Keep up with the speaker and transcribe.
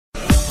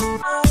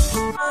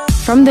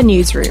From the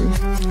newsroom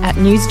at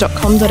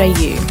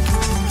news.com.au.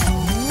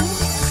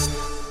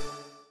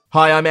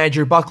 Hi, I'm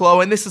Andrew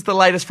Bucklow and this is the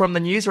latest from the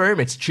newsroom.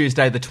 It's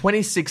Tuesday the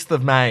 26th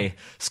of May.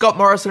 Scott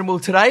Morrison will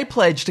today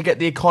pledge to get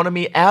the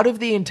economy out of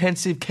the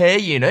intensive care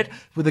unit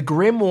with a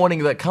grim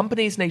warning that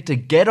companies need to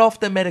get off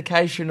the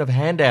medication of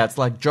handouts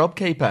like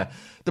JobKeeper.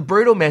 The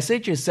brutal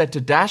message is set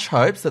to dash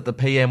hopes that the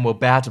PM will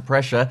bow to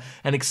pressure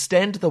and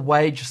extend the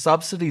wage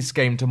subsidy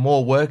scheme to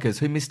more workers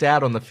who missed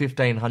out on the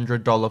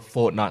 $1,500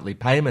 fortnightly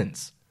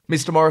payments.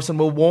 Mr Morrison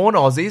will warn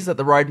Aussies that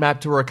the roadmap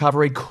to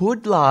recovery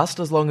could last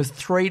as long as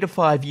 3 to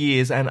 5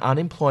 years and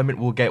unemployment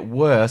will get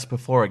worse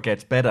before it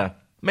gets better.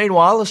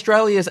 Meanwhile,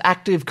 Australia's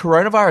active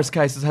coronavirus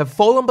cases have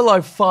fallen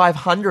below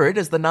 500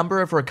 as the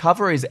number of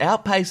recoveries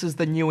outpaces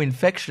the new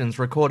infections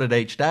recorded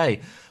each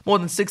day. More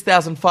than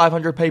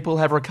 6,500 people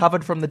have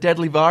recovered from the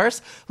deadly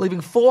virus,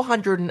 leaving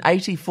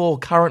 484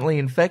 currently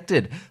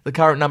infected. The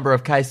current number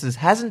of cases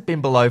hasn't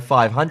been below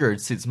 500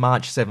 since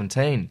March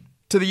 17.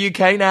 To the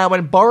UK now,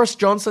 when Boris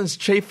Johnson's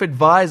chief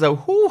advisor,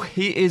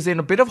 he is in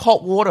a bit of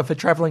hot water for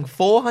travelling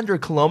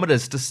 400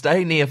 kilometres to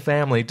stay near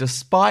family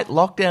despite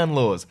lockdown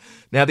laws.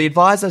 Now, the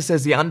advisor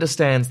says he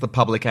understands the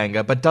public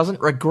anger but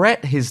doesn't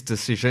regret his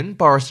decision.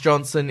 Boris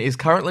Johnson is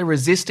currently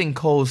resisting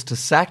calls to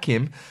sack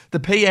him. The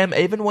PM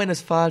even went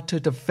as far to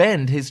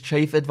defend his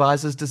chief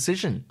advisor's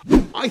decision.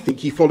 I think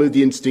he followed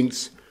the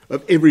instincts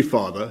of every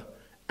father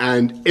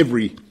and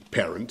every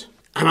parent,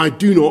 and I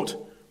do not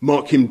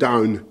mark him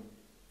down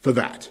for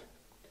that.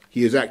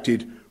 He has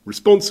acted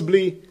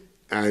responsibly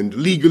and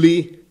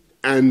legally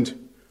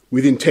and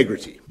with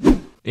integrity.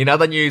 In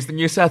other news, the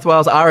New South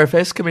Wales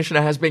RFS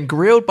Commissioner has been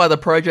grilled by the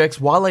project's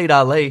Waleed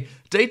Ali,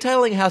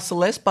 detailing how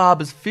Celeste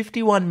Barber's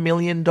 $51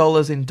 million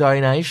in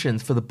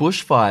donations for the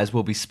bushfires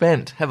will be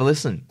spent. Have a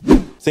listen.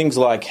 Things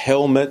like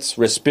helmets,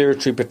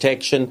 respiratory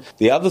protection.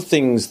 The other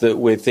things that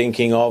we're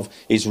thinking of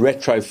is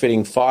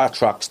retrofitting fire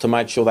trucks to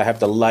make sure they have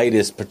the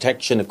latest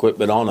protection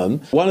equipment on them.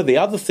 One of the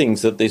other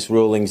things that this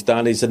ruling's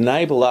done is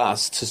enable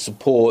us to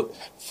support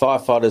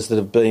firefighters that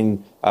have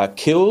been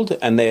killed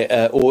and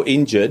or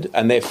injured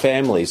and their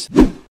families.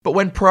 But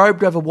when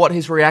probed over what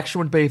his reaction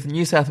would be if the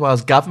New South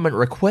Wales government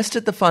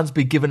requested the funds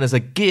be given as a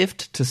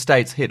gift to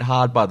states hit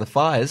hard by the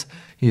fires,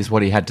 here's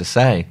what he had to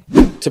say.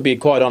 To be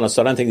quite honest,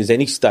 I don't think there's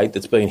any state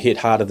that's been hit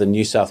harder than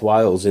New South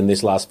Wales in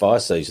this last fire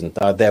season.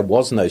 There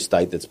was no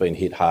state that's been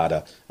hit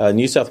harder.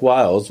 New South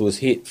Wales was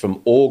hit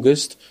from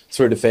August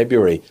through to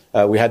February.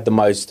 We had the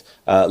most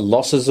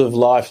losses of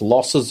life,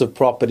 losses of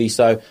property.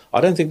 So I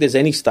don't think there's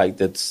any state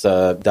that's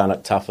done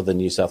it tougher than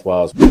New South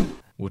Wales.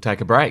 We'll take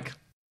a break.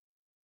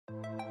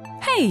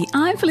 Hey,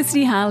 I'm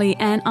Felicity Harley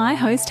and I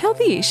host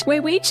Healthyish,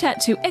 where we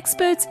chat to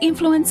experts,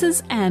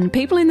 influencers and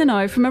people in the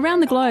know from around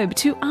the globe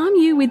to arm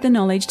you with the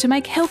knowledge to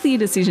make healthier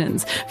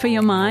decisions for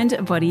your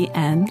mind, body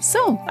and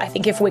soul. I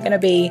think if we're going to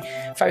be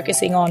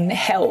focusing on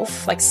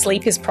health, like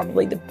sleep is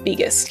probably the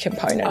biggest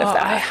component of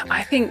that.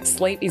 I think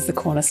sleep is the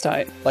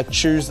cornerstone. Like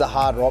choose the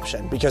harder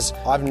option, because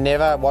I've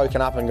never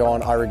woken up and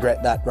gone, I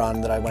regret that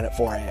run that I went at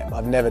 4 a.m.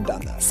 I've never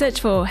done that.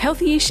 Search for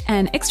Healthyish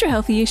and Extra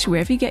Healthyish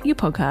wherever you get your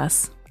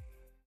podcasts.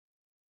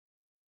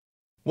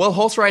 Well,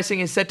 horse racing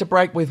is set to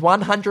break with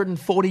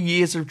 140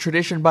 years of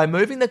tradition by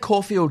moving the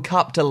Caulfield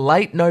Cup to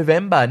late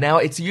November. Now,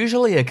 it's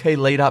usually a key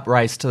lead-up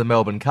race to the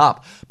Melbourne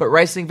Cup, but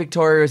Racing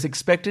Victoria is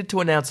expected to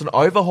announce an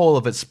overhaul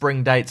of its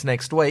spring dates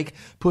next week,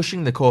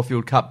 pushing the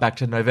Caulfield Cup back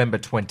to November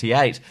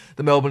 28.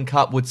 The Melbourne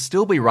Cup would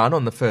still be run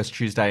on the first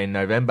Tuesday in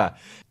November.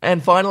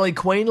 And finally,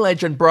 Queen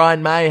legend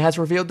Brian May has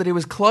revealed that he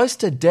was close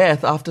to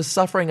death after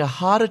suffering a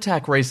heart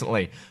attack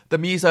recently. The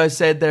muso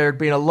said there had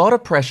been a lot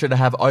of pressure to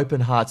have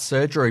open heart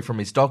surgery from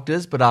his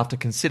doctors, but after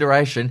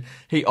consideration,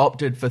 he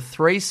opted for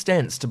 3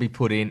 stents to be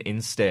put in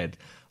instead.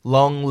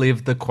 Long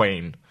live the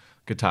Queen,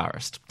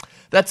 guitarist.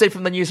 That's it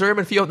from the newsroom,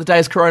 and if you want the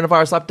day's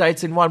coronavirus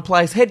updates in one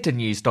place, head to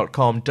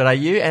news.com.au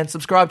and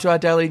subscribe to our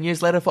daily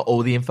newsletter for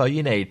all the info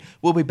you need.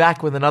 We'll be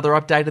back with another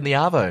update in the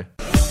Arvo.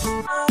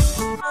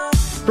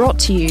 Brought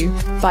to you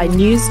by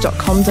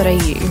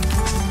news.com.au.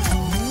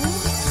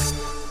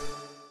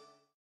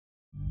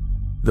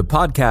 The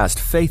podcast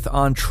Faith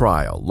on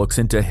Trial looks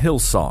into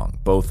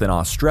Hillsong, both in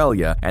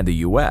Australia and the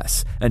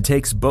US, and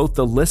takes both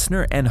the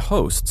listener and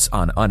hosts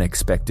on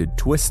unexpected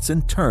twists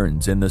and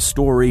turns in the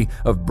story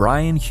of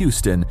Brian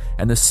Houston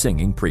and the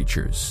Singing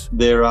Preachers.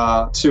 There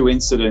are 2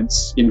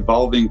 incidents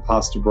involving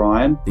Pastor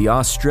Brian. The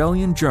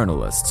Australian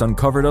journalists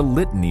uncovered a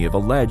litany of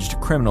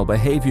alleged criminal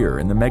behavior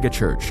in the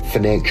megachurch.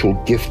 Financial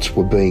gifts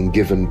were being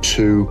given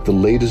to the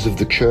leaders of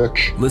the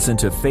church. Listen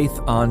to Faith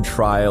on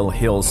Trial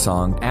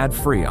Hillsong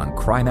ad-free on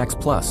Crimex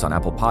Plus on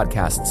Apple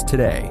Podcasts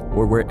today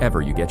or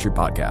wherever you get your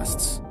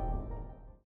podcasts.